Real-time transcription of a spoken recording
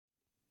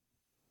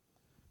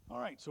All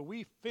right, so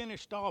we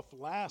finished off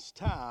last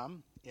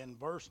time in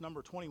verse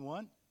number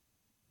 21.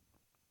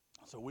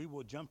 So we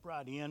will jump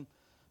right in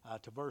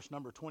to verse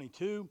number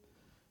 22.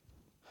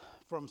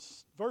 From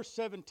verse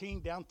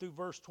 17 down through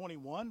verse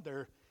 21,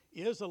 there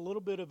is a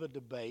little bit of a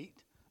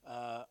debate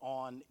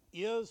on,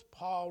 is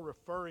Paul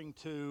referring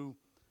to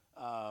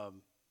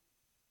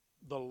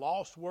the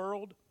lost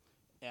world,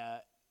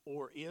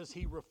 or is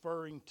he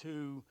referring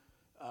to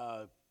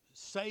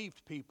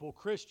saved people,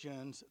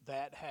 Christians,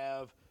 that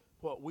have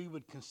what we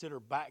would consider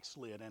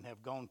backslid and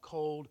have gone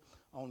cold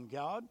on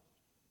God?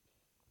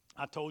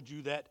 I told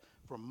you that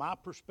from my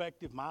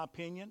perspective, my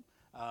opinion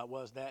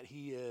was that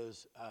he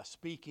is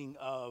speaking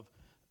of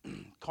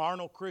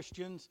carnal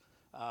Christians,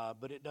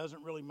 but it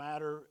doesn't really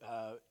matter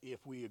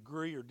if we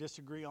agree or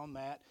disagree on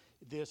that.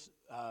 This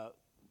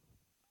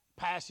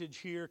passage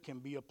here can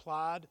be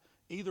applied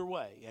either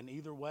way, and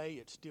either way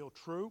it's still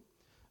true.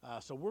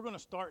 So we're going to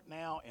start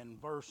now in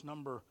verse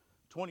number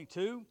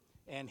 22,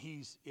 and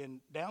he's in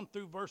down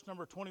through verse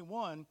number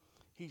 21.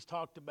 He's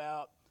talked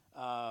about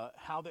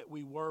how that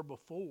we were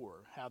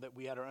before, how that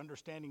we had our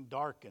understanding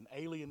darkened,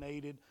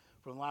 alienated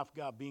from the life of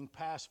God, being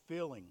past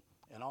feeling,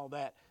 and all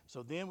that.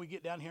 So then we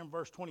get down here in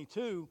verse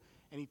 22,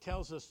 and he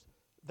tells us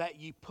that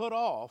ye put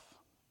off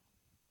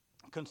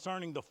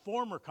concerning the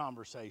former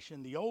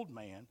conversation, the old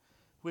man,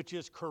 which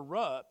is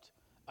corrupt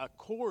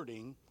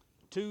according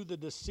to the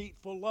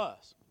deceitful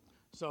lust.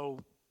 So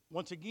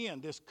once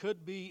again, this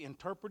could be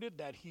interpreted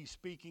that he's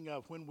speaking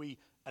of when we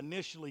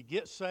initially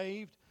get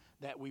saved,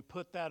 that we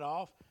put that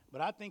off.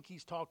 But I think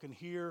he's talking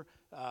here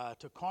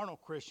to carnal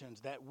Christians,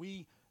 that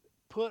we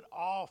put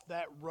off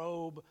that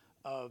robe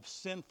of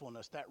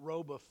sinfulness, that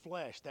robe of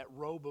flesh, that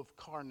robe of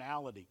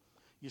carnality.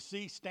 You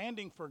see,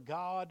 standing for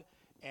God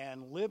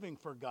and living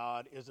for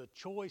God is a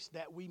choice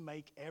that we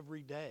make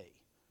every day.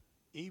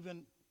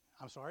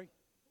 I'm sorry,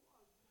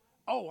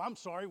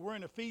 we're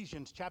in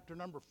Ephesians chapter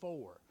number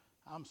 4.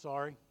 I'm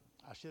sorry.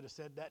 I should have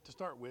said that to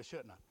start with,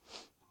 shouldn't I?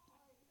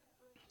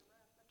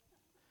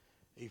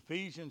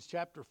 Ephesians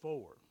chapter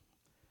 4.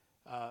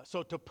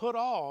 So to put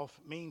off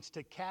means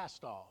to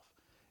cast off.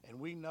 And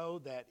we know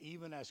that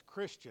even as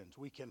Christians,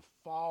 we can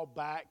fall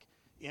back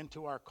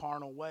into our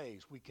carnal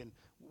ways. We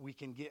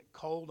can get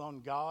cold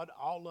on God.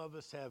 All of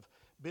us have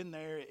been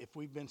there. If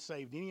we've been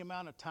saved any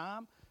amount of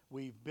time,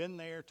 we've been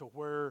there to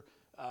where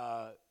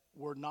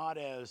we're not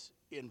as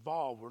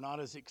involved, we're not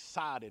as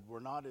excited,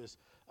 we're not as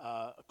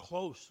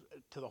close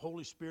to the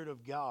Holy Spirit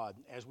of God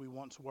as we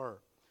once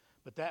were.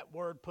 But that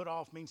word put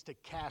off means to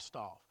cast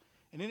off.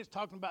 And then it's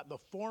talking about the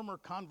former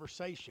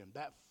conversation,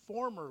 that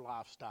former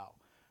lifestyle.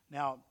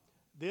 Now,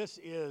 this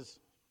is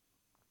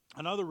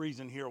another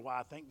reason here why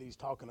I think that he's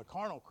talking to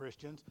carnal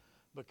Christians,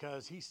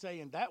 because he's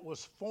saying that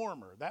was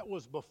former, that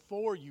was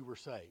before you were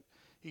saved.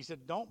 He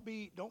said, don't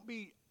be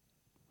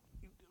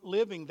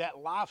living that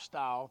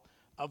lifestyle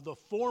of the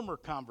former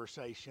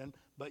conversation,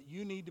 but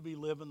you need to be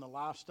living the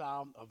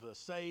lifestyle of a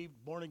saved,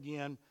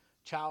 born-again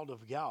child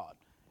of God.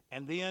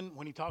 And then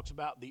when he talks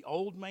about the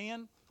old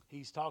man,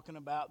 he's talking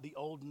about the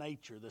old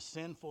nature, the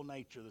sinful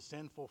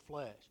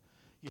flesh.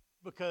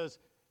 Because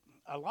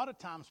a lot of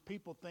times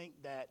people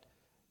think that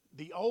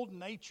the old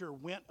nature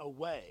went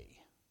away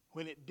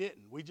when it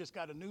didn't. We just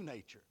got a new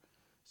nature.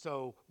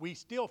 So we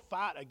still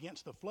fight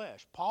against the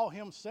flesh. Paul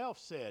himself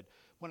said,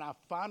 when I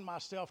find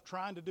myself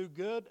trying to do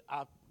good,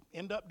 I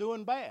end up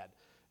doing bad.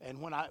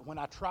 And when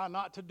I try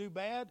not to do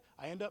bad,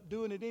 I end up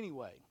doing it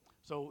anyway.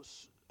 So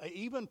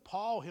even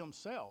Paul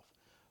himself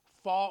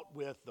fought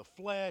with the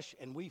flesh,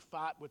 and we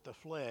fight with the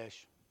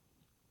flesh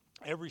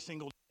every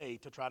single day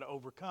to try to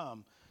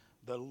overcome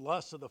the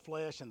lusts of the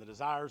flesh and the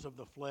desires of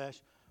the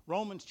flesh.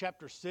 Romans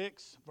chapter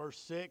 6, verse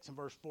 6 and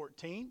verse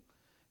 14,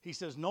 he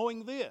says,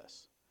 knowing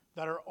this,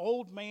 that our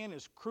old man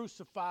is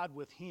crucified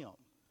with him,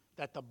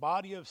 that the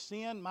body of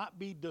sin might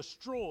be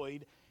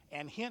destroyed,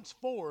 and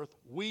henceforth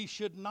we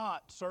should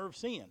not serve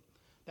sin.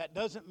 That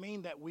doesn't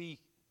mean that we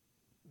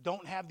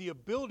don't have the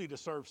ability to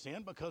serve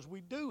sin, because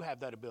we do have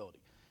that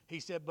ability.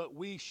 He said, but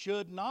we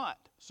should not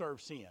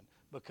serve sin,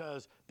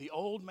 because the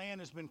old man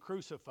has been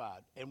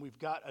crucified and we've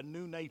got a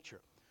new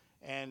nature.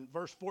 And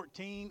verse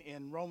 14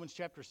 in Romans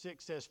chapter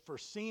 6 says, for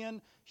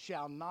sin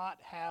shall not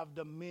have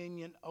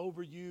dominion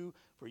over you,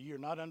 for you are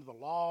not under the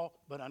law,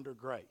 but under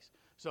grace.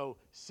 So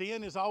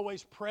sin is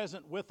always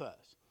present with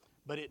us,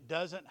 but it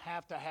doesn't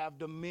have to have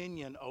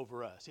dominion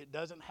over us. It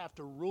doesn't have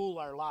to rule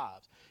our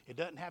lives. It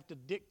doesn't have to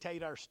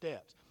dictate our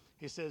steps.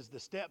 He says the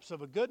steps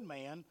of a good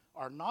man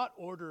are not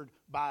ordered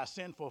by a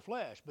sinful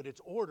flesh, but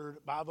it's ordered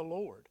by the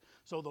Lord.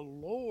 So the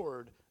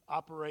Lord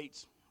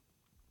operates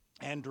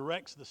and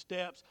directs the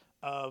steps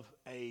of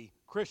a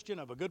Christian,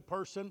 of a good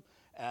person,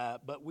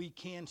 but we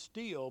can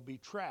still be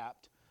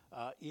trapped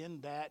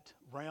in that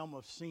realm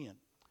of sin.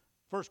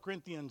 1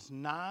 Corinthians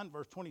 9,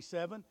 verse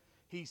 27,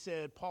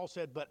 Paul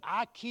said, but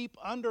I keep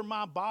under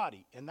my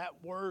body. And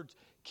that word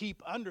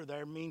keep under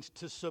there means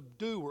to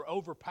subdue or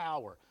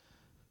overpower.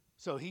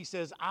 So he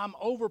says, I'm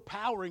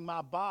overpowering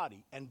my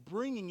body and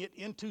bringing it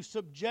into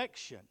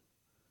subjection.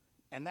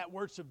 And that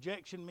word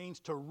subjection means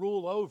to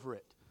rule over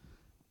it.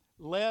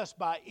 lest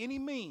by any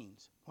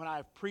means, when I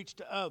have preached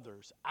to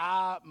others,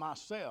 I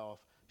myself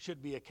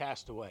should be a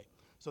castaway.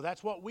 So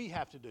that's what we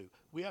have to do.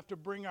 We have to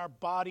bring our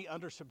body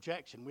under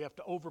subjection. We have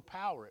to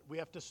overpower it. We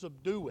have to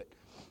subdue it.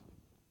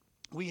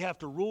 We have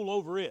to rule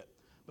over it.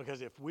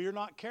 Because if we're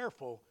not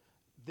careful,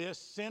 this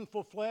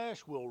sinful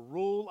flesh will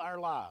rule our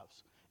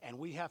lives. And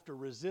we have to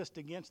resist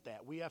against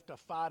that. We have to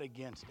fight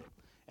against it.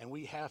 And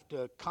we have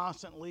to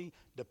constantly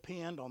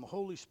depend on the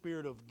Holy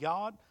Spirit of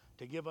God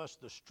to give us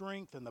the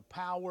strength and the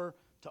power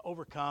to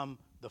overcome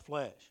the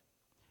flesh.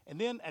 And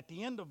then at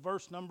the end of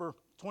verse number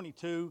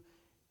 22,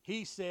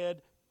 he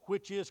said,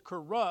 which is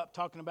corrupt,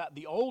 talking about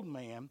the old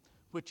man,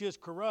 which is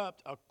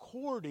corrupt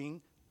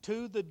according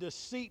to the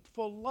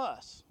deceitful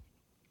lusts.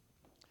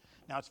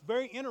 Now it's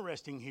very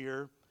interesting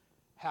here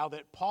how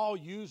that Paul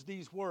used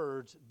these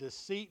words,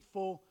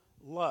 deceitful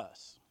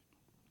lusts.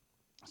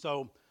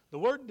 So the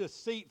word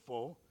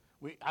deceitful,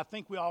 I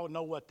think we all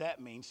know what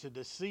that means, to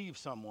deceive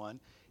someone.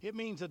 It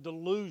means a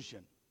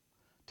delusion,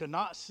 to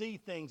not see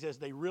things as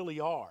they really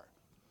are.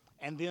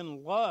 And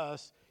then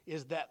lust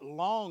is that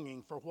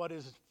longing for what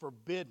is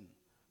forbidden,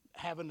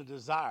 having a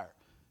desire.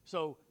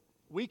 So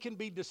we can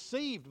be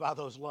deceived by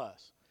those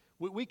lusts.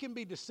 We can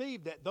be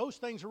deceived that those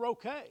things are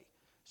okay.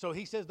 So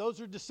he says those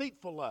are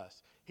deceitful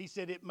lusts. He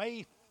said it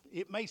may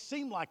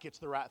seem like it's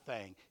the right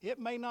thing. It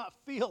may not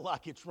feel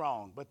like it's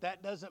wrong, but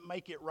that doesn't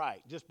make it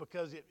right. Just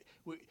because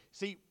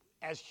see,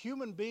 as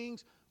human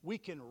beings, we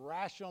can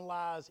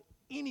rationalize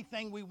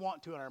anything we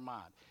want to in our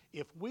mind.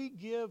 If we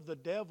give the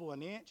devil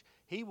an inch,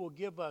 he will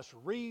give us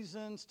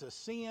reasons to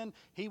sin.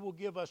 He will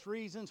give us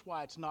reasons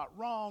why it's not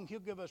wrong. He'll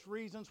give us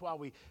reasons why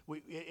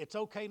it's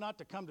okay not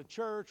to come to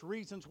church,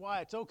 reasons why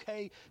it's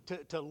okay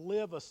to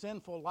live a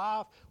sinful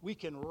life. We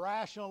can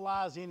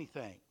rationalize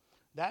anything.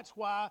 That's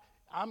why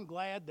I'm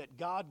glad that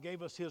God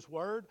gave us His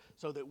Word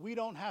so that we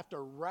don't have to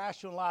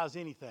rationalize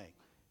anything.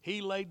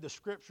 He laid the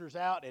Scriptures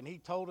out and He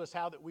told us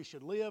how that we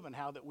should live and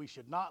how that we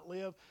should not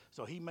live.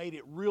 So He made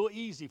it real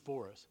easy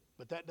for us.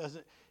 But that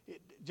doesn't,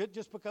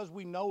 just because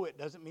we know it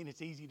doesn't mean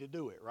it's easy to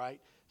do it,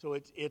 right? So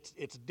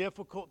it's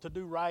difficult to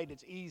do right.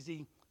 It's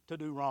easy to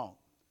do wrong.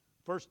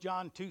 1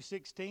 John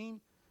 2:16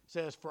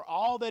 says, for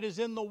all that is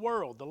in the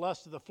world, the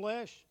lust of the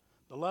flesh,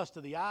 the lust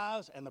of the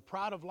eyes, and the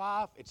pride of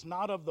life, it's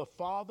not of the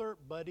Father,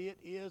 but it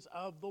is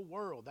of the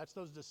world. That's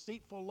those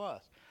deceitful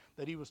lusts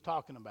that he was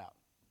talking about.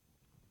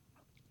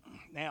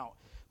 Now,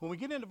 when we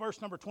get into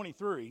verse number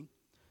 23,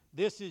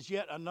 this is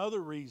yet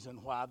another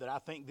reason why that I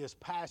think this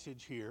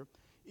passage here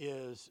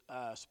is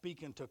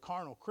speaking to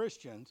carnal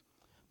Christians,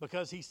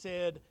 because he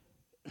said,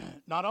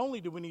 not only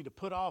do we need to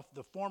put off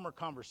the former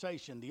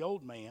conversation, the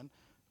old man,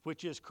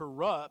 which is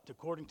corrupt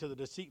according to the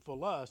deceitful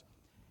lust,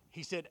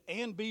 he said,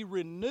 and be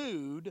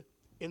renewed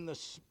in the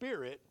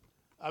spirit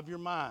of your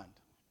mind.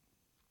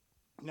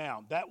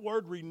 Now, that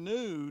word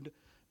renewed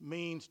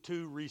means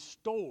to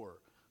restore,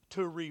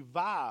 to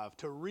revive,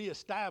 to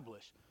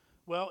reestablish.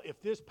 Well,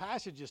 if this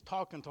passage is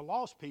talking to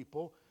lost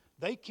people,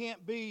 they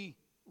can't be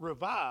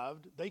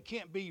revived, they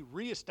can't be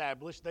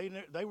reestablished,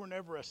 they were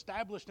never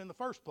established in the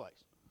first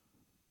place,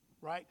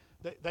 right?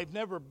 They've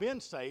never been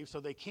saved, so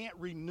they can't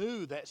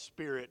renew that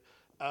spirit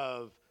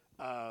of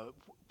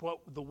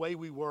the way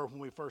we were when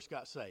we first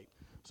got saved.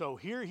 So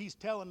here he's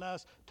telling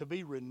us to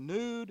be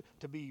renewed,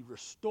 to be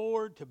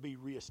restored, to be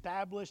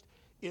reestablished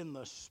in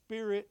the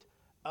spirit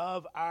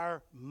of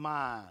our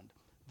mind.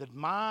 The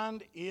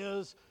mind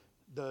is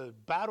the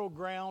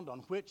battleground on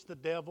which the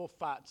devil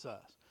fights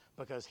us,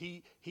 because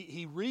he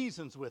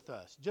reasons with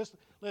us. Just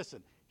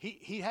listen,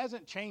 he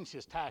hasn't changed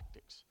his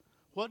tactics.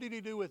 What did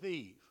he do with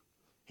Eve?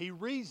 He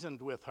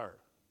reasoned with her.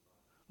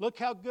 Look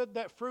how good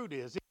that fruit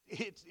is.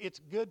 It's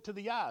good to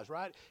the eyes,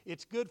 right?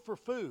 It's good for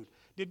food.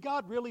 Did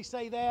God really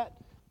say that?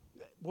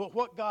 Well,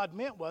 what God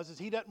meant is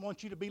he doesn't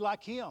want you to be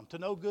like him, to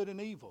know good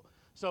and evil.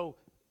 So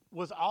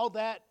was all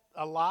that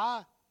a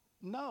lie?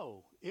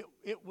 No,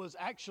 it was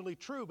actually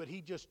true, but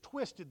he just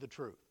twisted the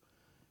truth.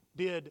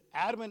 Did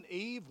Adam and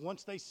Eve,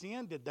 once they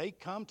sinned, did they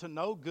come to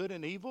know good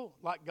and evil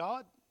like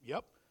God?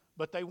 Yep,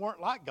 but they weren't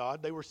like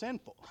God, they were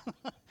sinful,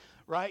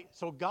 right?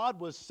 So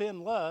God was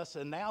sinless,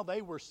 and now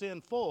they were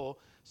sinful,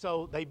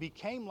 so they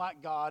became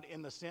like God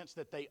in the sense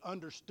that they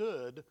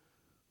understood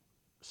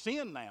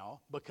sin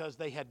now because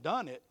they had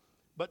done it,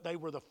 but they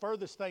were the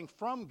furthest thing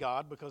from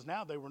God because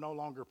now they were no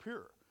longer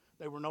pure.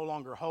 They were no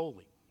longer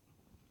holy.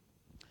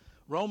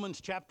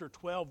 Romans chapter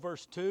 12,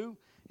 verse 2,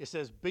 it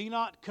says, be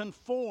not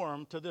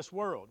conformed to this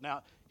world.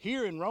 Now,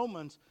 here in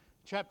Romans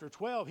chapter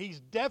 12, he's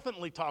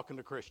definitely talking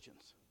to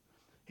Christians.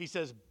 He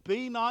says,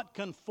 be not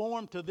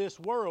conformed to this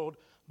world,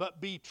 but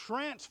be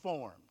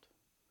transformed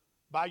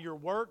by your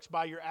works,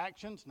 by your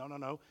actions.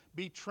 No.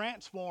 Be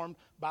transformed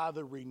by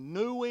the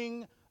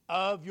renewing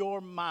of your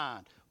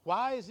mind.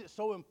 Why is it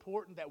so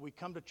important that we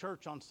come to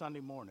church on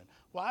Sunday morning?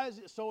 Why is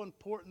it so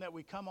important that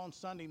we come on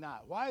Sunday night?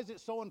 Why is it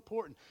so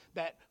important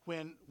that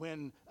when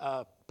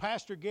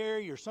Pastor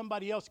Gary or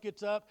somebody else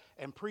gets up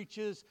and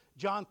preaches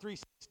John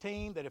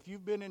 3:16, that if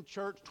you've been in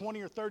church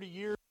 20 or 30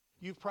 years,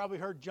 You've probably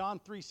heard John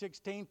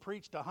 3:16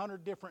 preached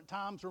 100 different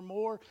times or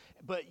more,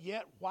 but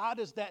yet why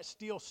does that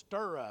still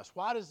stir us?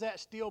 Why does that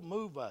still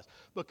move us?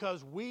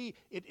 Because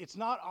it's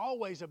not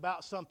always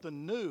about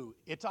something new.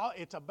 It's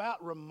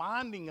about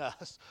reminding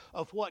us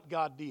of what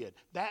God did.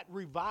 That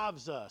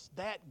revives us.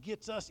 That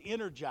gets us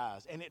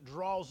energized, and it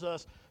draws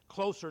us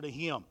closer to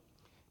Him.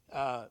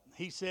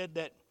 He said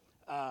that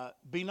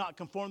be not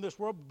conformed to this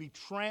world, but be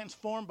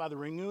transformed by the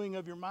renewing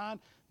of your mind,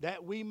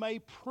 that we may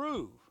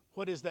prove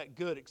what is that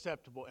good,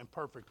 acceptable, and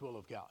perfect will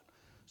of God.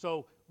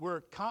 So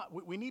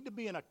we need to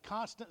be in a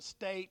constant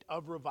state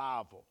of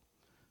revival.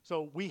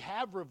 So we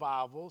have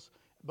revivals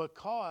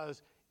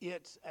because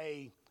it's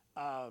a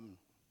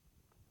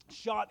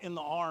shot in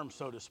the arm,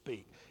 so to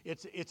speak.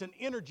 It's an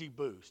energy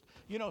boost.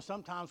 You know,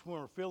 sometimes when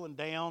we're feeling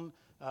down,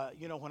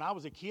 when I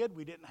was a kid,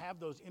 we didn't have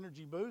those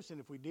energy boosts, and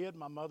if we did,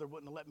 my mother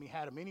wouldn't have let me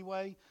have them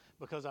anyway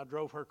because I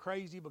drove her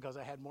crazy because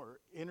I had more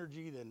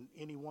energy than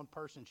any one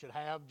person should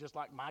have, just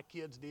like my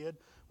kids did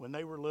when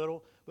they were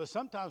little. But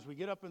sometimes we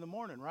get up in the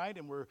morning, right,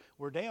 and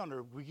we're down,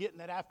 or we get in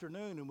that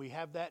afternoon, and we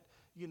have that,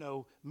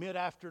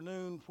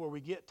 mid-afternoon where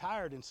we get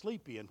tired and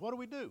sleepy. And what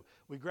do?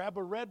 We grab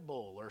a Red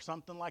Bull or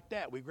something like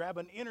that. We grab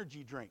an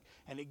energy drink,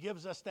 and it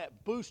gives us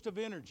that boost of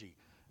energy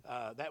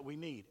that we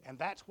need. And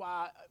that's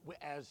why,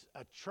 as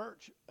a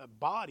church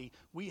body,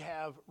 we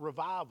have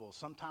revivals,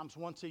 sometimes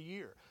once a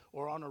year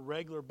or on a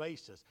regular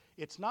basis.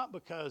 It's not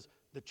because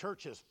the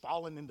church has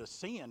fallen into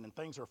sin and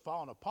things are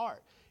falling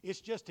apart. It's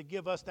just to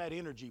give us that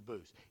energy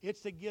boost. It's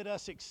to get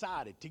us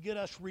excited, to get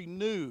us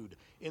renewed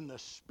in the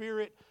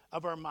spirit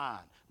of our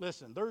mind.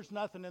 Listen, there's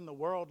nothing in the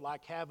world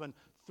like having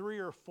 3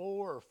 or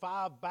 4 or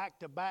 5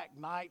 back-to-back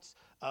nights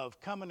of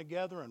coming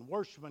together and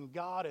worshiping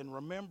God and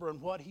remembering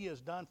what He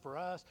has done for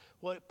us,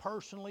 what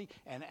personally,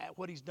 and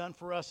what He's done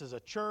for us as a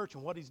church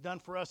and what He's done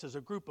for us as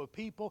a group of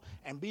people,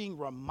 and being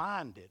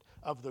reminded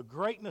of the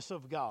greatness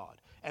of God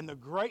and the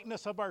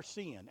greatness of our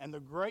sin and the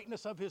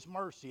greatness of His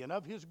mercy and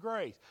of His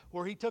grace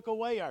where He took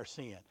away our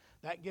sin.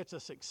 That gets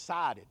us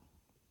excited.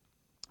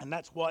 And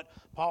that's what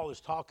Paul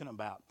is talking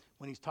about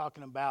when he's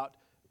talking about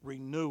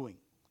renewing.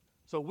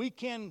 So we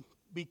can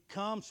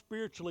become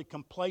spiritually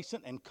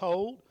complacent and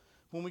cold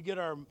when we get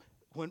our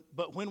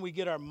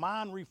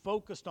mind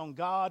refocused on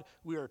God.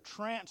 We are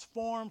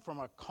transformed from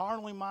a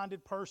carnally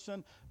minded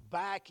person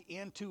back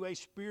into a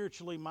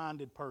spiritually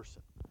minded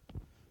person.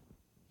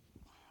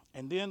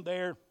 And then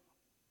there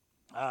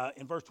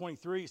in verse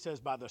 23 it says,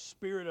 by the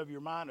spirit of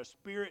your mind. A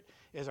spirit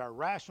is our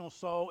rational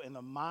soul, and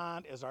the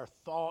mind is our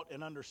thought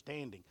and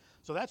understanding.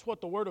 So that's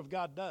what the Word of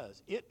God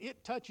does.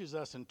 It touches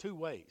us in 2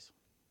 ways.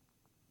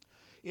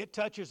 It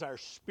touches our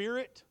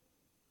spirit,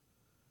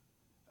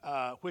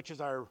 which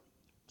is our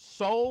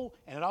soul,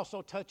 and it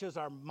also touches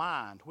our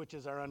mind, which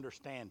is our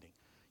understanding.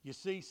 You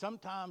see,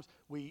 sometimes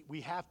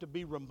we have to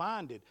be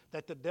reminded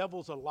that the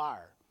devil's a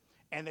liar,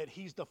 and that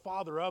he's the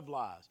father of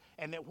lies,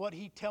 and that what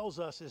he tells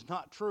us is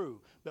not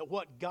true, but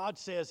what God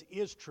says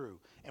is true,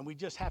 and we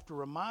just have to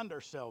remind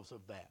ourselves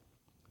of that.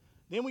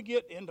 Then we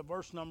get into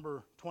verse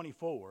number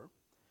 24,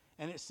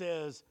 and it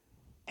says,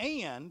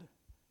 and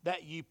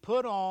that ye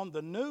put on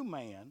the new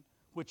man,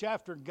 which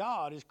after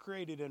God is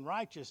created in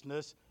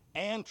righteousness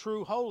and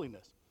true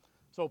holiness.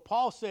 So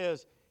Paul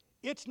says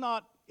it's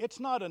not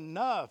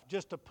enough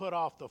just to put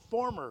off the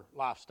former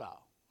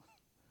lifestyle.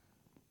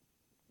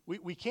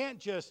 We can't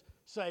just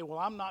say, well,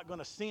 I'm not going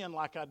to sin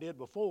like I did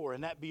before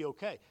and that be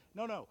okay.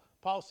 No.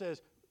 Paul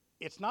says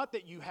it's not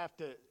that you have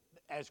to,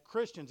 as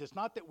Christians, it's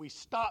not that we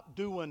stop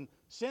doing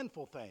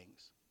sinful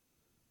things,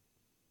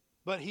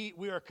 but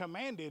we are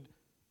commanded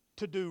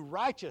to do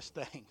righteous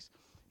things.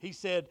 He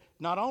said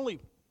not only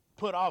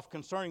put off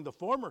concerning the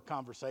former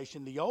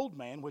conversation, the old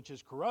man, which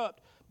is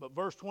corrupt, but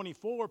verse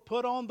 24,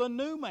 put on the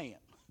new man,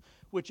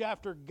 which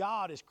after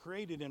God is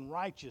created in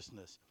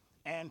righteousness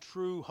and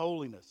true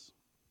holiness.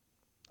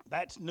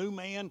 That's new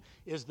man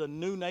is the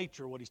new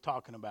nature, what he's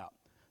talking about.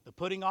 The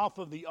putting off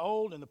of the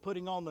old and the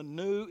putting on the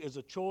new is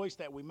a choice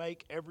that we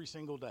make every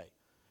single day.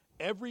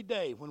 Every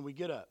day when we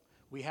get up,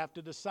 we have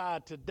to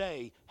decide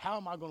today, how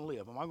am I going to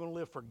live? Am I going to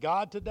live for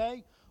God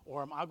today,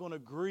 or am I going to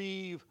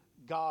grieve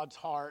God's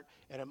heart,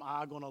 and am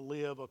I going to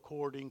live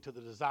according to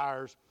the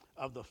desires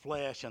of the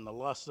flesh and the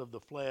lusts of the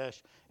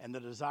flesh and the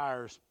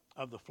desires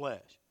of the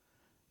flesh?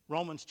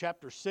 Romans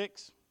chapter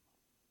 6,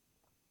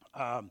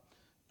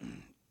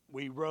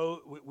 we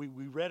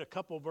read a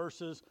couple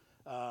verses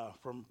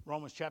from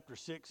Romans chapter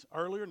 6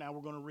 earlier. Now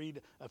we're going to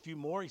read a few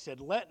more. He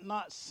said, let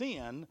not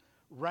sin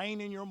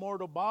reign in your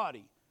mortal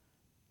body,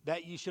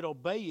 that ye should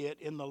obey it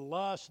in the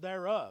lust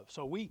thereof.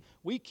 So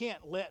we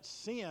can't let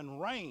sin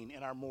reign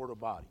in our mortal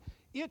body.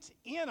 It's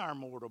in our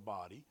mortal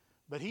body,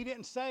 but he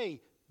didn't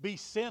say be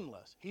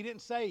sinless. He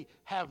didn't say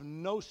have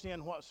no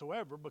sin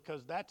whatsoever,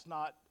 because that's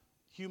not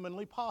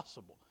humanly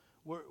possible.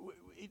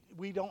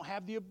 We don't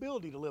have the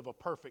ability to live a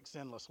perfect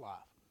sinless life.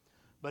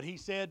 But he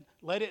said,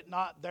 let it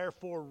not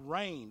therefore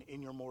reign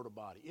in your mortal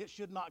body. It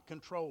should not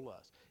control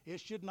us. It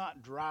should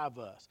not drive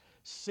us.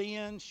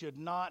 Sin should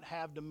not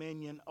have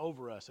dominion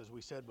over us, as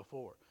we said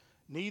before.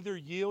 Neither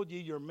yield ye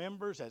your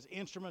members as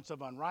instruments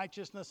of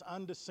unrighteousness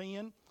unto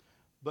sin,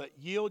 but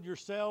yield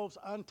yourselves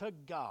unto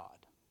God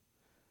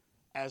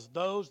as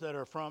those that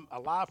are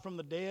alive from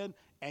the dead,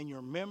 and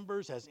your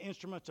members as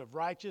instruments of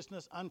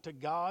righteousness unto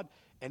God.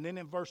 And then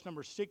in verse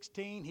number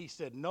 16, he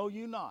said, know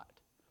you not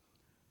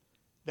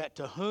that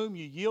to whom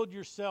you yield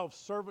yourselves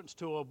servants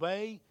to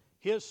obey,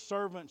 his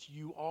servants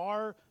you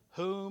are,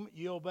 whom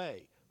ye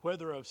obey,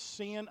 whether of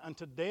sin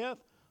unto death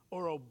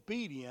or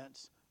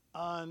obedience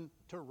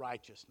unto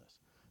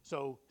righteousness.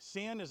 So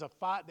sin is a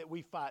fight that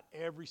we fight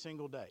every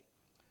single day.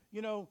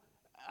 You know,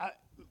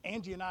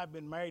 Angie and I have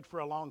been married for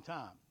a long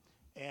time,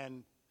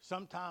 and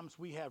sometimes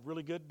we have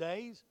really good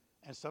days,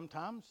 and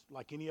sometimes,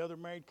 like any other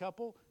married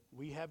couple,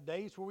 we have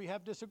days where we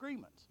have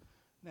disagreements.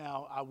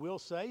 Now, I will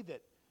say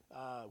that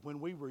when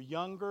we were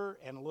younger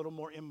and a little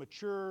more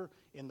immature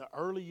in the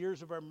early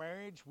years of our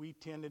marriage, we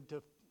tended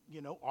to,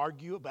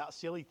 argue about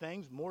silly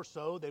things more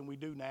so than we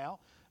do now.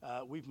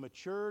 We've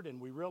matured,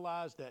 and we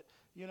realize that,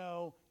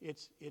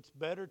 it's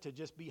better to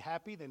just be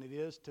happy than it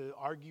is to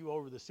argue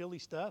over the silly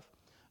stuff.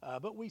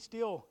 But we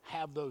still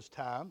have those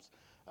times.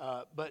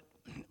 But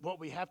what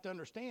we have to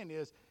understand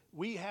is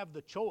we have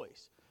the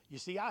choice. You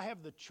see, I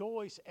have the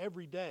choice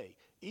every day.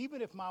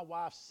 Even if my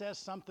wife says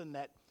something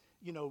that,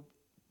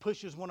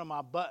 pushes one of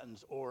my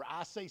buttons, or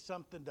I say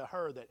something to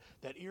her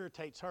that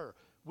irritates her,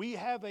 we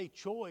have a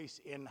choice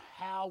in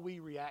how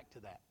we react to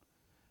that.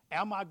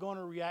 Am I going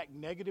to react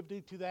negatively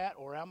to that,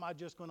 or am I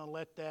just going to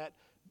let that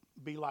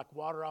be like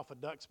water off a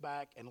duck's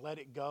back and let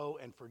it go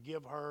and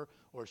forgive her,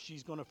 or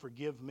she's going to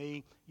forgive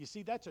me? You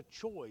see, that's a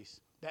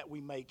choice that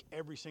we make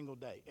every single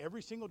day.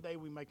 Every single day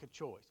we make a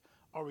choice.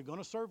 Are we going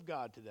to serve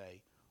God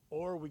today,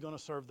 or are we going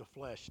to serve the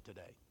flesh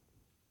today?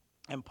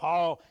 And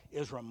Paul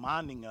is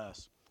reminding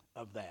us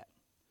of that.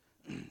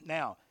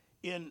 Now,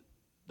 in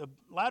the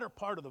latter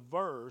part of the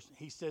verse,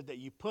 he said that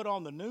you put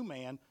on the new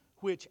man,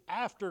 which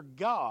after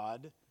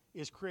God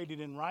is created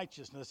in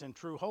righteousness and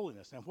true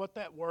holiness. And what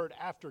that word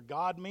after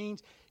God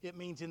means, it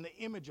means in the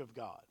image of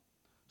God.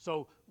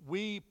 So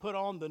we put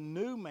on the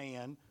new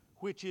man,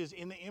 which is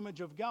in the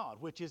image of God,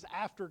 which is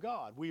after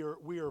God. We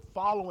are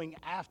following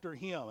after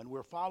him, and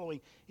we're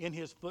following in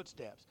his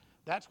footsteps.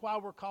 That's why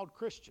we're called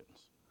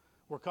Christians.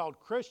 We're called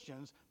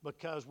Christians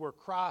because we're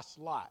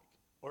Christ-like,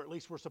 or at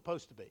least we're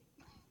supposed to be,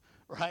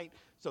 right?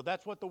 So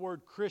that's what the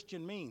word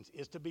Christian means,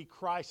 is to be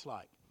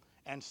Christ-like.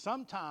 And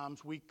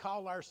sometimes we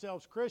call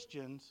ourselves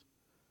Christians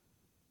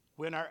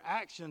when our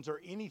actions are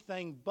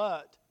anything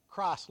but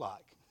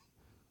Christ-like.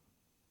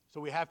 So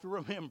we have to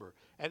remember.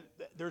 And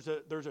there's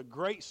a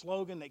great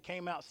slogan that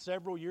came out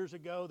several years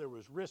ago. There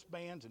was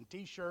wristbands and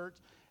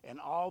T-shirts and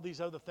all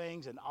these other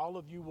things, and all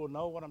of you will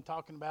know what I'm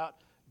talking about.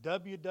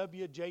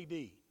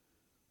 WWJD.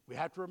 We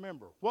have to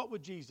remember, what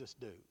would Jesus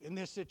do in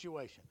this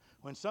situation?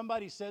 When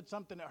somebody said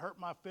something that hurt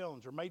my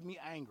feelings or made me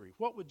angry,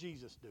 what would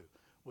Jesus do?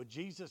 Would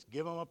Jesus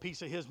give them a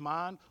piece of his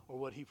mind, or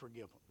would he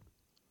forgive them?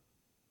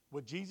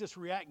 Would Jesus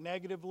react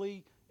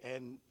negatively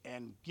and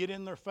get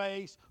in their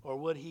face, or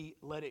would he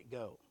let it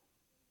go?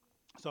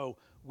 So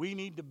we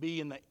need to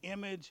be in the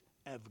image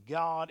of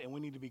God, and we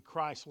need to be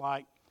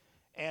Christ-like.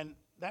 And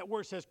that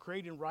word says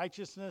created in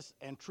righteousness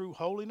and true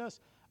holiness.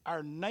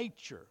 Our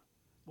nature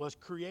was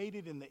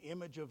created in the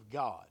image of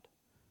God.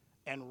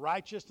 And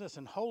righteousness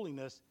and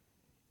holiness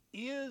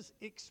is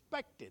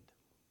expected.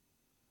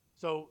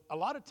 So a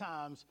lot of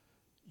times,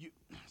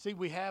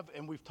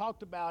 we've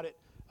talked about it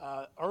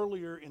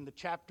earlier in the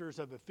chapters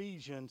of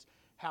Ephesians,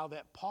 how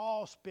that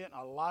Paul spent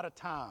a lot of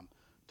time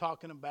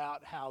talking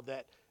about how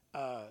that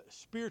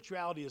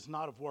spirituality is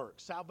not of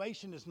works.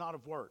 Salvation is not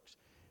of works.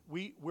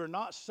 We're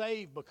not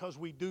saved because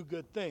we do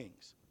good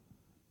things.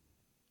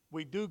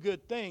 We do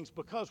good things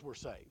because we're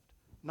saved,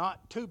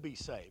 not to be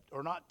saved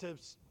or not to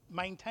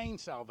maintain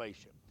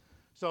salvation.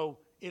 So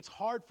it's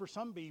hard for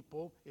some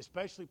people,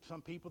 especially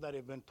some people that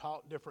have been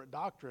taught different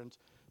doctrines,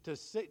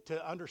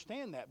 to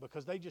understand that,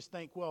 because they just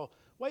think, well,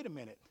 wait a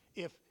minute,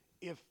 if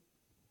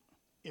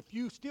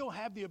you still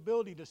have the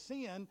ability to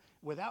sin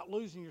without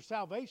losing your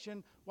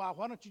salvation, why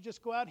don't you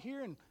just go out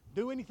here and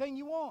do anything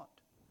you want?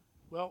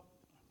 Well,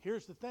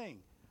 here's the thing.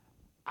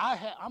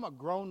 I'm a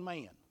grown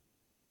man,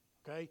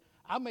 okay?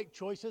 I make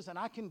choices, and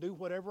I can do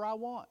whatever I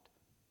want.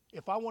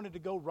 If I wanted to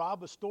go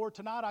rob a store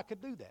tonight, I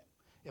could do that.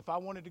 If I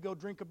wanted to go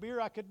drink a beer,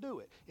 I could do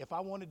it. If I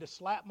wanted to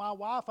slap my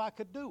wife, I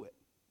could do it,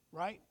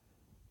 right?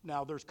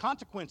 Now, there's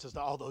consequences to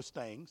all those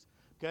things,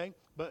 okay?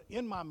 But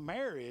in my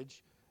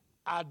marriage,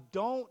 I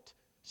don't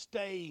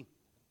stay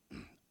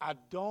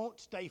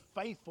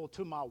faithful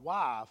to my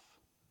wife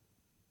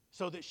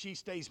so that she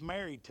stays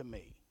married to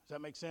me. Does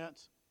that make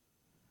sense?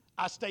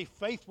 I stay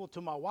faithful to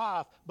my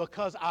wife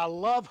because I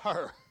love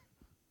her.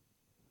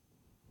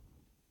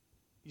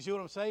 You see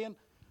what I'm saying?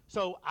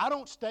 So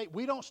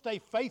we don't stay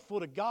faithful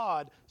to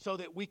God so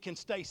that we can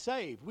stay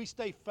saved. We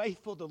stay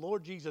faithful to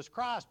Lord Jesus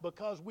Christ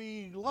because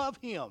we love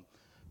him.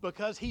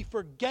 because he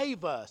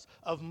forgave us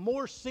of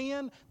more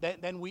sin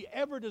than we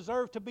ever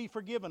deserve to be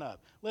forgiven of.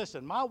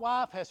 Listen, my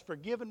wife has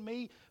forgiven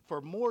me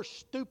for more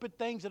stupid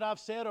things that I've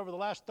said over the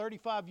last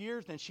 35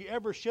 years than she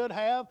ever should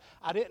have.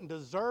 I didn't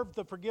deserve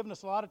the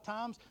forgiveness a lot of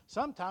times.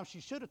 Sometimes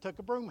she should have took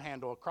a broom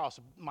handle across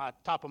my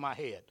top of my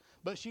head,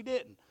 but she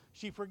didn't.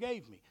 She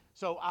forgave me.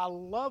 So I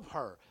love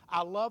her.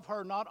 I love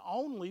her not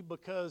only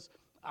because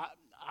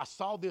I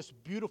saw this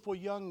beautiful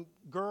young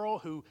girl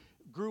who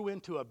grew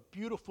into a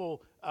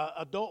beautiful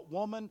adult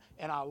woman,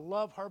 and I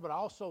love her, but I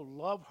also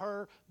love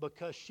her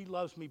because she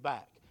loves me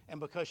back and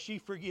because she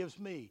forgives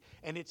me.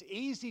 And it's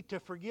easy to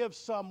forgive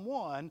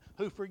someone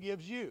who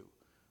forgives you,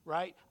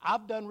 right?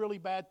 I've done really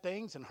bad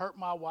things and hurt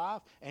my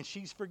wife, and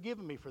she's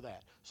forgiven me for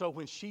that. So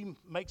when she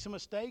makes a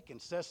mistake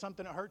and says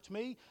something that hurts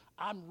me,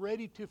 I'm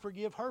ready to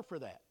forgive her for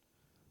that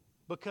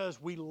because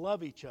we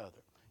love each other.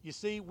 You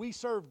see, we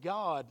serve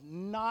God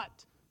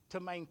not to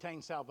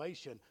maintain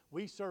salvation.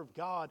 We serve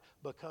God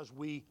because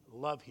we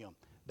love him.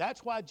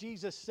 That's why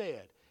Jesus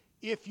said,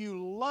 if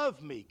you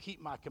love me,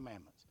 keep my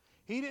commandments.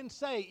 He didn't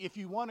say, if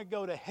you want to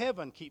go to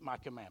heaven, keep my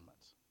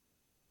commandments.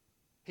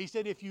 He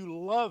said, if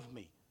you love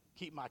me,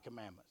 keep my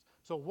commandments.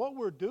 So what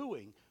we're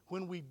doing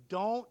when we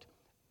don't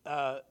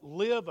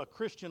live a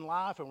Christian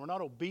life and we're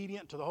not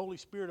obedient to the Holy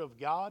Spirit of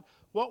God,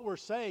 what we're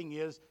saying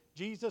is,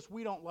 Jesus,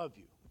 we don't love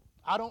you.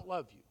 I don't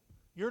love you.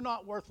 You're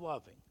not worth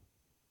loving.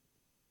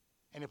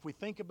 And if we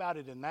think about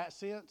it in that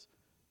sense,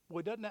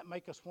 boy, doesn't that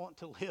make us want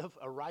to live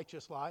a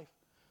righteous life?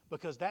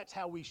 Because that's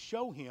how we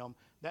show him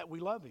that we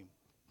love him.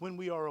 When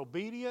we are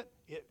obedient,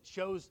 it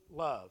shows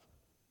love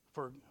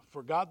for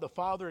God the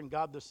Father and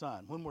God the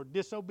Son. When we're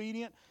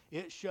disobedient,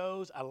 it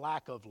shows a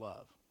lack of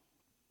love.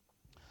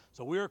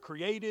 So we are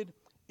created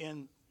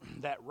in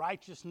that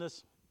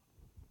righteousness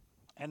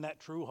and that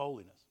true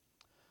holiness.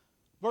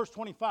 Verse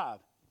 25,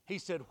 he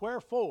said,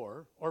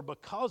 wherefore, or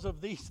because of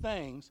these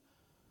things,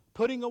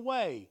 putting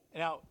away.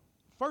 Now,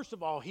 first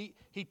of all, he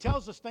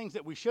tells us things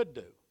that we should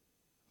do,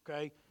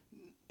 okay?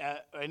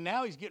 And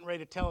now he's getting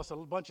ready to tell us a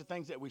bunch of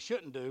things that we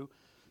shouldn't do.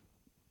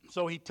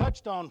 So he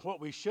touched on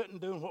what we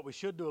shouldn't do and what we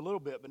should do a little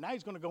bit, but now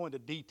he's going to go into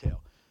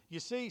detail. You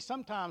see,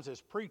 sometimes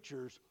as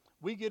preachers,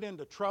 we get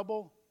into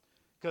trouble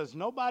because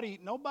nobody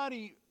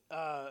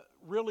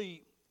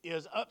really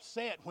is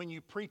upset when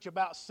you preach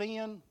about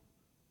sin,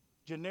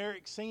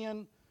 generic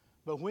sin,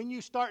 but when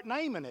you start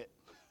naming it,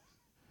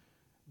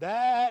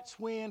 that's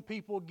when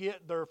people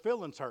get their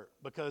feelings hurt,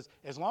 because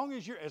as long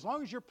as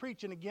you're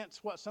preaching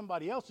against what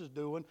somebody else is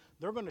doing,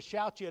 they're going to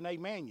shout you and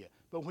amen you.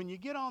 But when you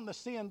get on the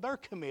sin they're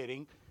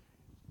committing,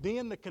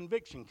 then the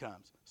conviction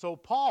comes. So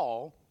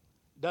Paul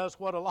does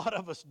what a lot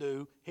of us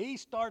do. He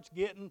starts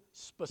getting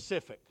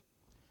specific.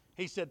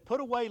 He said,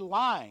 put away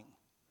lying.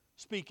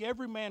 Speak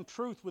every man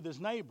truth with his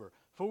neighbor,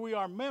 for we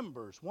are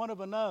members one of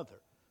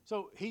another.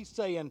 So he's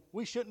saying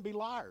we shouldn't be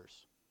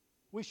liars.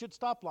 We should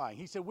stop lying.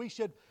 He said we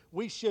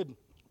should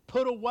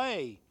put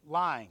away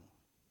lying.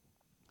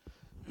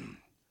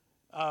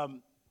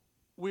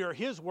 We are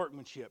his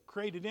workmanship,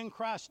 created in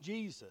Christ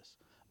Jesus,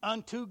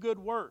 unto good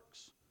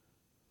works.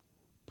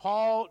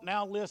 Paul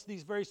now lists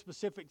these very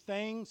specific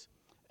things.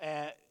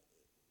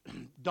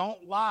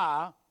 Don't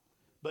lie,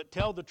 but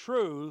tell the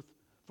truth,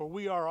 for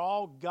we are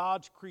all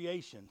God's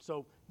creation.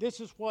 So this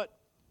is what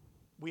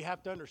we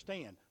have to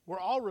understand. We're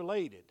all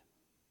related.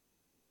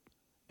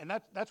 And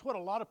that's what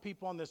a lot of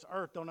people on this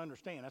earth don't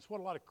understand. That's what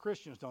a lot of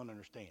Christians don't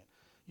understand.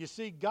 You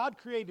see, God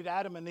created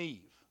Adam and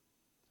Eve.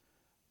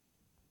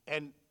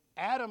 And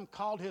Adam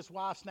called his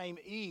wife's name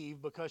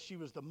Eve because she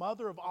was the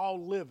mother of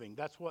all living.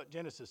 That's what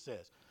Genesis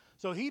says.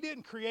 So he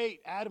didn't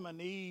create Adam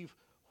and Eve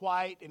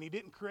white, and he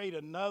didn't create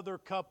another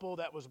couple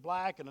that was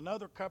black and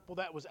another couple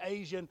that was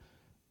Asian.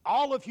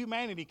 All of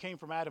humanity came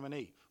from Adam and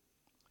Eve.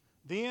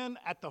 Then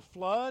at the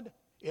flood,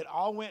 it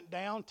all went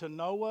down to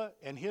Noah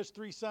and his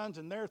 3 sons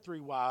and their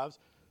 3 wives.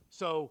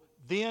 So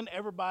then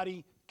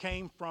everybody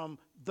came from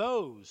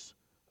those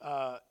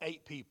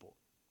 8 people.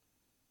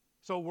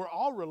 So we're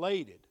all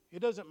related. It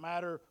doesn't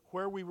matter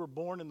where we were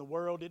born in the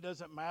world. It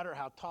doesn't matter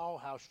how tall,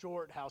 how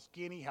short, how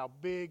skinny, how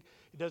big.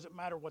 It doesn't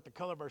matter what the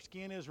color of our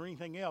skin is or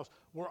anything else.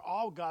 We're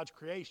all God's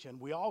creation.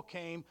 We all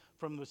came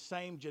from the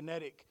same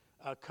genetic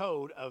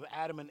code of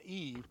Adam and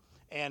Eve.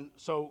 And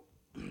so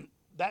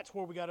that's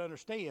where we got to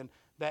understand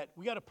that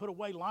we got to put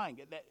away lying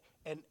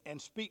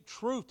and speak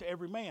truth to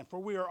every man. For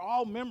we are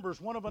all members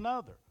one of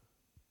another.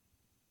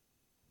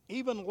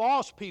 Even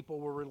lost people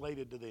were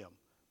related to them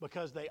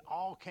because they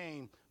all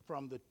came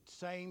from the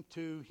same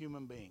 2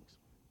 human beings.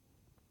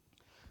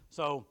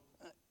 So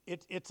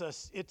it's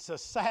a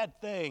sad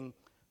thing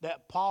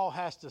that Paul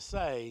has to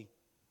say,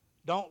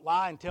 don't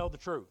lie and tell the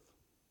truth.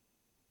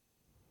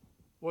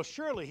 Well,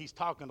 surely he's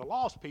talking to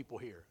lost people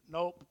here.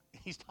 Nope,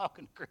 he's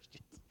talking to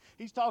Christians.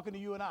 He's talking to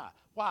you and I.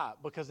 Why?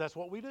 Because that's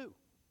what we do.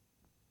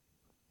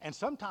 And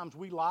sometimes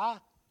we lie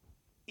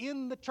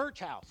in the church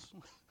house.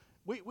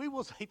 We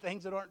will say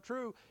things that aren't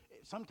true,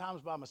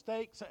 sometimes by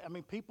mistake. I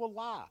mean, people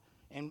lie.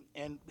 And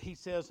he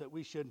says that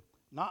we should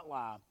not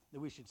lie, that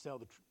we should tell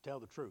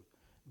the truth.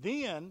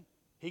 Then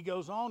he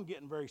goes on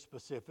getting very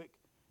specific.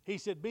 He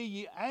said, be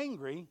ye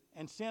angry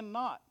and sin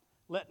not.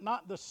 Let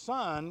not the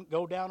sun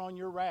go down on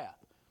your wrath.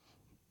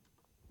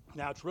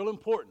 Now, it's real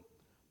important.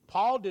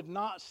 Paul did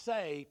not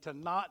say to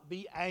not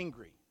be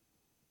angry.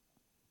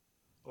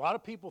 A lot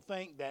of people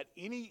think that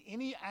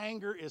any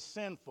anger is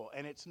sinful,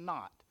 and it's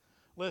not.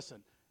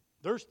 Listen,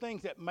 there's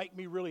things that make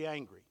me really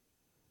angry.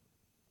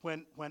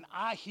 When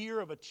I hear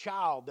of a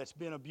child that's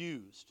been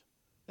abused,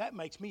 that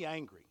makes me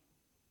angry.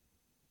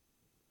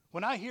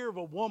 When I hear of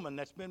a woman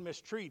that's been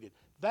mistreated,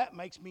 that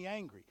makes me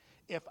angry.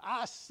 If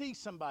I see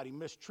somebody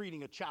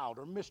mistreating a child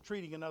or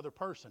mistreating another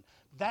person,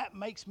 that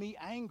makes me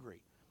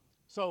angry.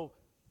 So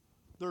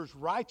there's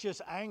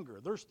righteous anger.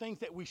 There's things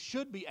that we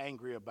should be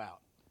angry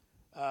about.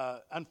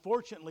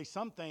 Unfortunately,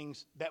 some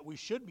things that we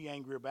should be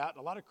angry about,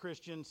 a lot of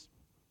Christians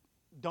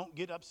don't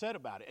get upset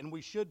about it, and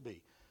we should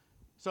be.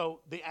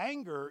 So the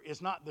anger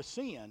is not the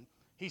sin.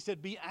 He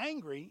said, be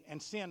angry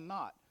and sin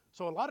not.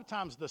 So a lot of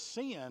times the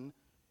sin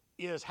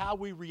is how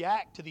we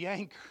react to the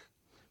anger,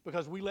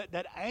 because we let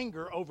that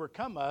anger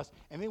overcome us,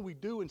 and then we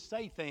do and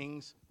say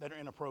things that are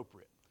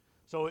inappropriate.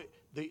 So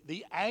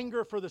the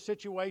anger for the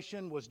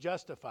situation was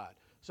justified.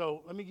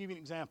 So let me give you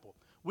an example.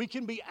 We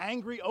can be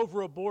angry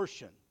over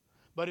abortion,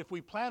 but if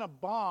we plant a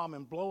bomb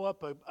and blow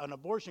up an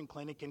abortion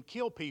clinic and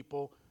kill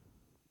people,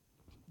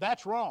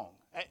 that's wrong.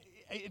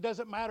 It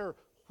doesn't matter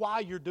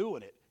why you're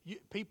doing it.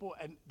 People,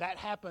 and that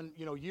happened,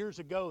 years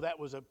ago. That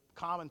was a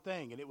common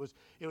thing, and it was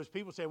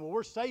people saying, "Well,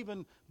 we're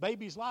saving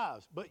babies'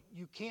 lives," but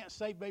you can't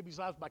save babies'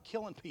 lives by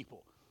killing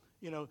people.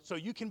 So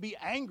you can be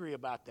angry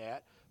about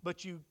that,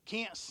 but you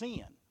can't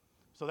sin.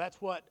 So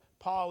that's what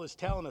Paul is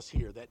telling us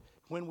here, that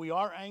when we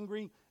are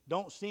angry,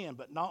 don't sin,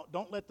 but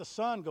don't let the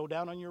sun go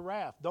down on your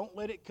wrath. Don't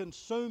let it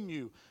consume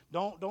you.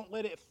 Don't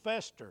let it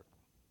fester.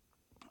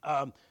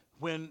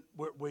 When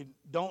we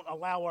don't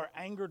allow our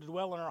anger to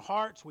dwell in our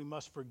hearts, we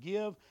must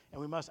forgive, and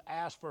we must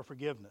ask for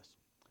forgiveness.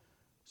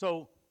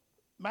 So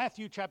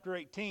Matthew chapter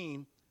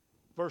 18,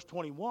 verse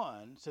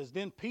 21 says,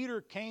 Then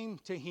Peter came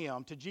to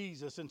him, to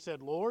Jesus, and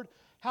said, Lord,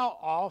 how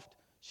oft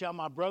shall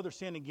my brother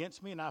sin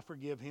against me, and I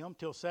forgive him?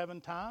 Till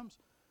 7 times?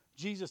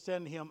 Jesus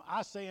said unto him,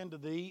 I say unto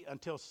thee,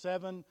 until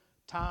 7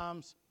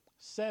 times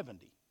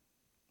 70.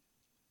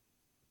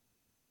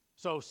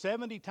 So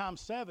 70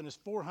 times 7 is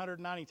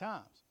 490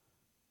 times.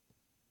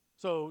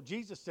 So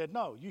Jesus said,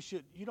 no,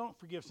 you don't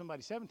forgive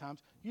somebody 7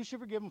 times. You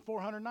should forgive them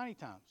 490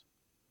 times.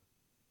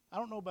 I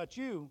don't know about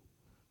you,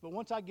 but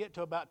once I get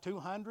to about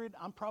 200,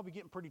 I'm probably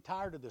getting pretty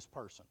tired of this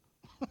person.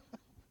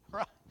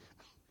 Right?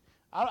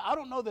 I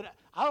don't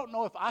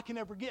know if I can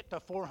ever get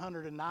to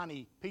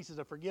 490 pieces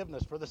of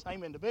forgiveness for the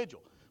same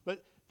individual.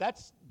 But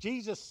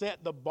Jesus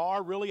set the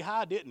bar really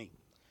high, didn't he?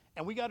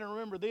 And we got to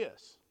remember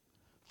this.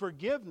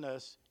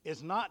 Forgiveness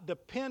is not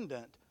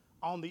dependent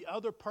on the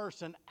other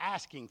person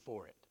asking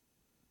for it.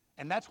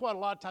 And that's what a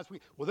lot of times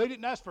they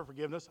didn't ask for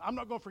forgiveness. I'm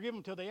not going to forgive them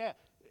until they ask.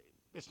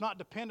 It's not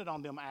dependent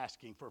on them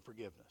asking for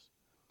forgiveness.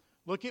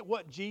 Look at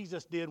what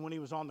Jesus did when he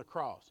was on the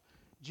cross.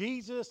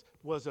 Jesus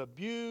was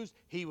abused.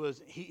 He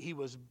was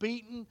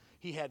beaten.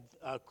 He had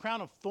a crown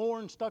of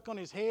thorns stuck on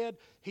his head.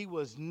 He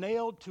was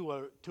nailed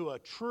to a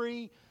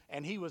tree,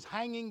 and he was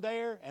hanging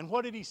there. And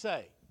what did he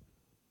say?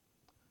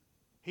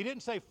 He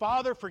didn't say,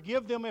 Father,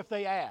 forgive them if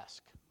they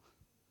ask.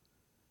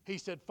 He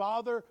said,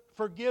 Father,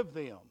 forgive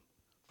them,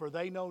 for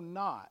they know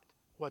not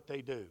what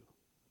they do.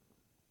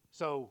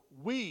 So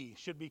we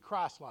should be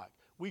Christ-like.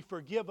 We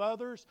forgive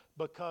others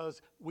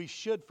because we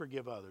should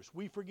forgive others.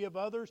 We forgive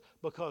others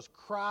because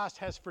Christ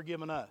has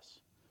forgiven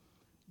us.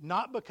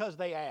 Not because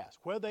they ask.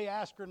 Whether they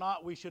ask or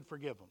not, we should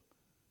forgive them.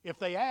 If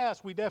they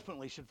ask, we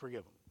definitely should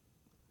forgive them.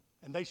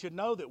 And they should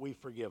know that we've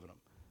forgiven them.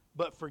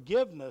 But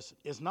forgiveness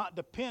is not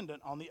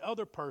dependent on the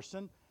other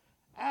person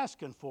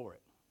asking for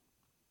it.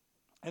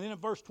 And then in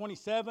verse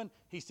 27,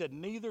 he said,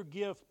 neither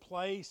give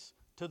place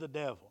to the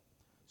devil.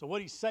 So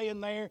what he's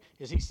saying there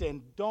is he's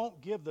saying, don't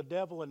give the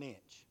devil an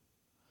inch.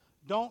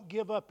 Don't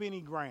give up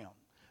any ground.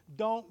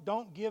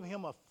 Don't give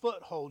him a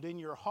foothold in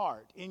your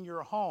heart, in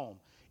your home,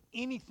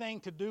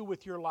 anything to do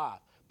with your life.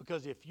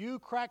 Because if you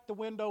crack the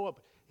window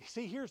up,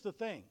 see, here's the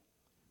thing.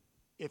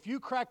 If you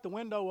crack the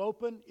window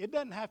open, it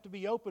doesn't have to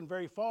be open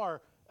very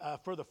far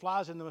for the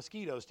flies and the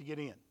mosquitoes to get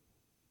in.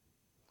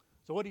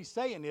 So what he's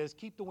saying is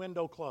keep the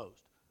window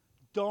closed.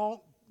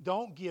 Don't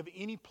give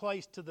any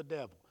place to the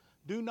devil.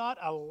 Do not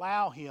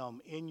allow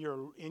him in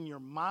your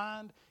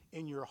mind,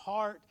 in your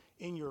heart,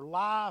 in your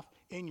life,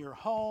 in your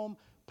home.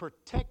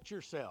 Protect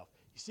yourself.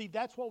 You see,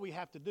 that's what we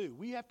have to do.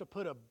 We have to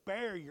put a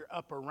barrier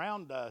up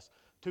around us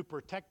to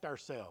protect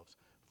ourselves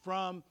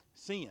from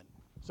sin.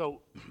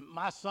 So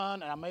my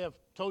son, and I may have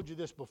told you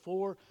this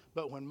before,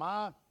 but when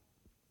my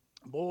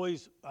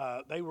boys,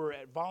 they were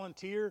at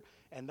volunteer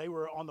and they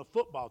were on the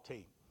football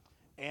team.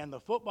 And the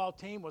football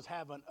team was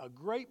having a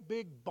great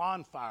big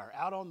bonfire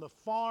out on the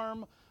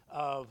farm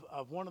of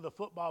one of the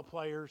football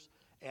players.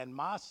 And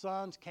my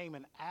sons came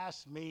and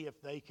asked me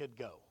if they could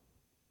go.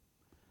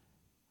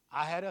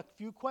 I had a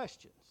few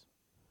questions.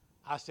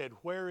 I said,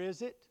 where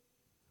is it?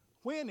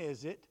 When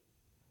is it?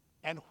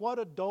 And what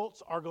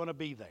adults are going to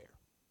be there?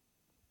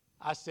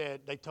 I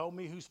said, they told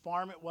me whose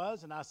farm it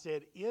was, and I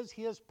said, is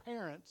his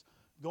parents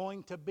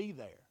going to be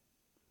there?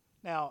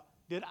 Now,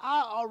 did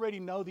I already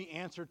know the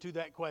answer to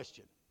that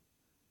question?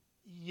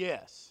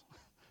 Yes,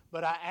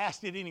 but I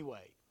asked it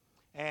anyway.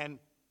 And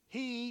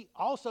he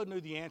also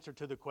knew the answer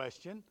to the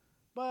question,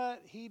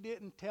 but he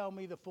didn't tell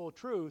me the full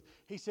truth.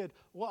 He said,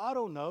 well, I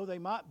don't know, they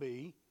might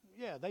be.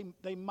 Yeah,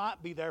 they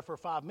might be there for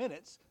 5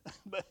 minutes,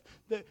 but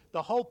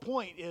the whole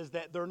point is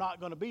that they're not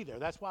going to be there.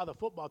 That's why the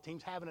football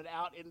team's having it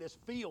out in this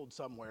field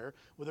somewhere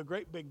with a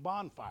great big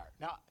bonfire.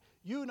 Now,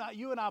 you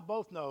and I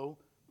both know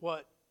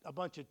what a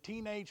bunch of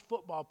teenage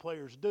football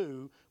players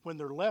do when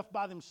they're left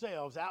by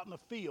themselves out in the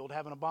field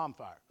having a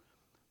bonfire.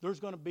 There's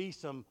going to be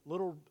some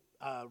little,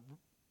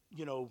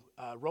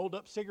 rolled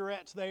up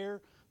cigarettes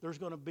there. There's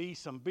going to be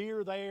some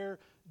beer there.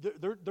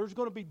 There's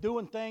going to be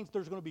doing things.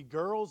 There's going to be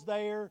girls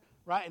there,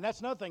 right? And that's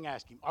another thing,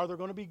 ask him, are there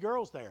going to be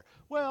girls there?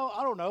 Well,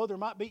 I don't know. There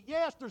might be.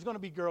 Yes, there's going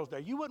to be girls there.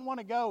 You wouldn't want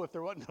to go if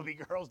there wasn't going to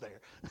be girls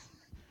there,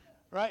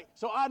 right?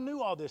 So I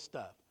knew all this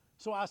stuff.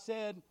 So I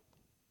said,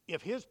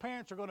 if his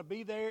parents are going to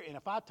be there, and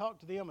if I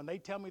talk to them and they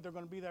tell me they're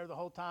going to be there the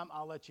whole time,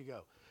 I'll let you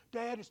go.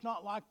 Dad, it's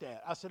not like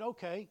that. I said,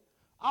 okay,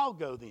 I'll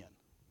go then.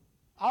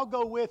 I'll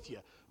go with you.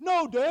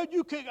 No, Dad,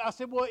 you can't. I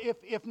said, well,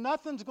 if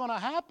nothing's going to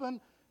happen,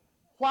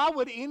 why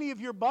would any of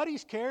your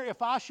buddies care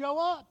if I show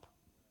up?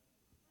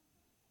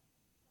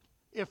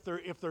 If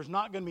there's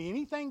not going to be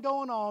anything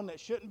going on that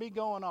shouldn't be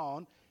going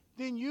on,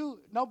 then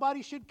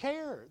nobody should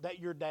care that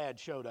your dad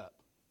showed up.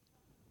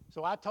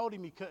 So I told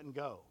him he couldn't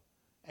go.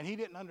 And he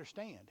didn't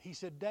understand. He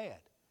said, Dad,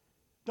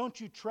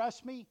 don't you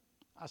trust me?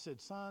 I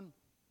said, son,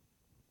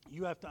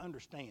 you have to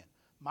understand.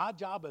 My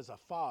job as a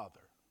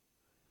father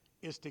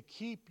is to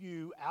keep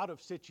you out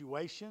of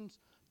situations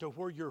to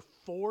where you're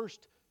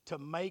forced to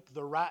make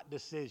the right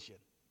decision.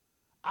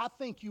 I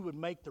think you would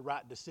make the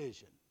right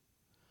decision.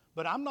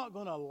 But I'm not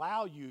going to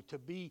allow you to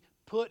be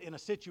put in a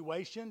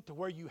situation to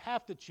where you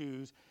have to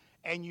choose,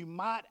 and you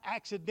might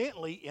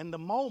accidentally, in the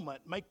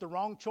moment, make the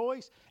wrong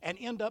choice and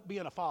end up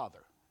being a father.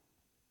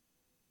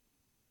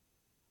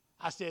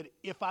 I said,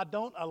 if I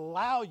don't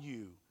allow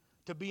you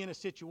to be in a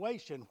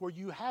situation where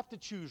you have to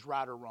choose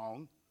right or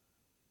wrong,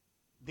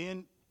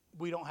 then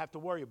we don't have to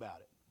worry about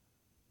it.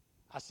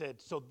 I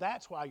said, so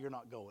that's why you're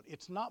not going.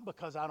 It's not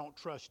because I don't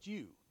trust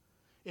you.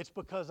 It's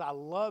because I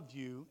love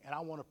you and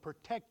I want to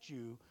protect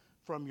you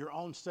from your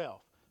own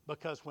self.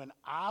 Because when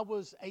I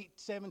was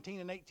 17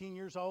 and 18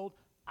 years old,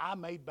 I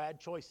made bad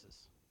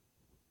choices.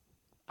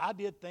 I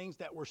did things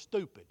that were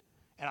stupid.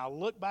 And I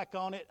look back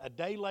on it a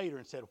day later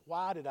and said,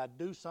 why did I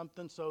do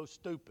something so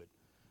stupid?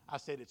 I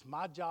said, it's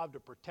my job to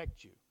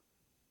protect you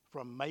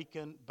from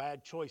making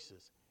bad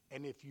choices.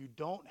 And if you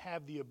don't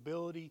have the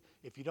ability,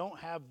 if you don't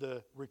have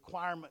the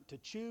requirement to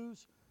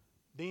choose,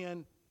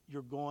 then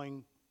you're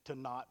going to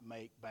not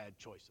make bad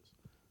choices.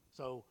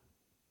 So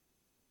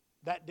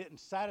that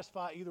didn't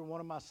satisfy either one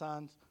of my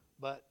sons,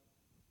 but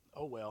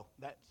oh well,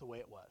 that's the way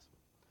it was.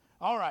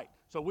 All right,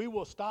 so we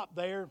will stop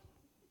there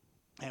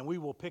and we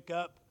will pick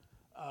up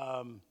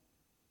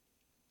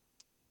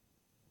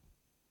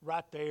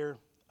right there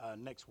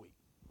next week.